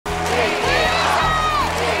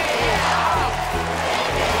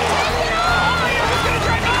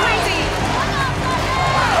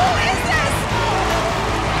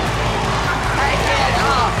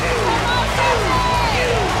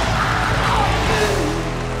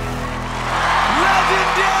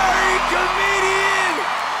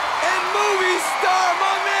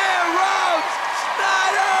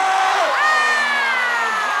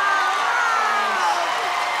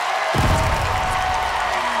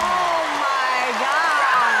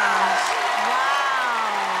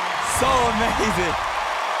amazing.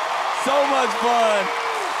 So much fun.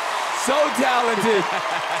 So talented.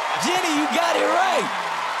 Jenny, you got it right.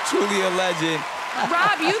 Truly a legend.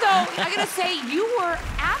 Rob, I gotta say, you were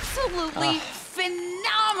absolutely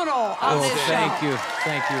phenomenal on this show. Thank you,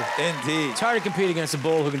 thank you. Indeed. It's hard to compete against a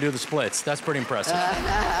bull who can do the splits. That's pretty impressive.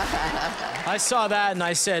 I saw that and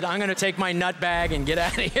I said, I'm gonna take my nut bag and get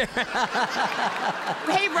out of here.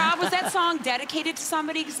 Hey, Rob, was that song dedicated to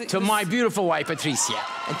somebody? To my beautiful wife, Patricia.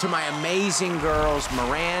 And to my amazing girls,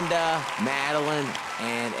 Miranda, Madeline,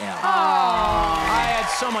 and Elle. I had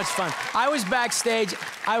so much fun. I was backstage,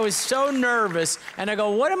 I was so nervous, and I go,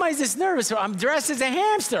 what am I this nervous for? I'm dressed as a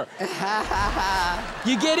hamster.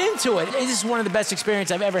 You get into it. This is one of the best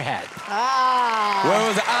experiences I've ever had. Well, it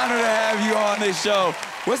was an honor to have you on this show.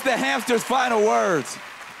 What's the hamster's final words?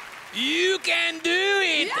 You can do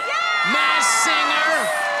it, Masked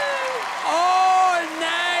Singer.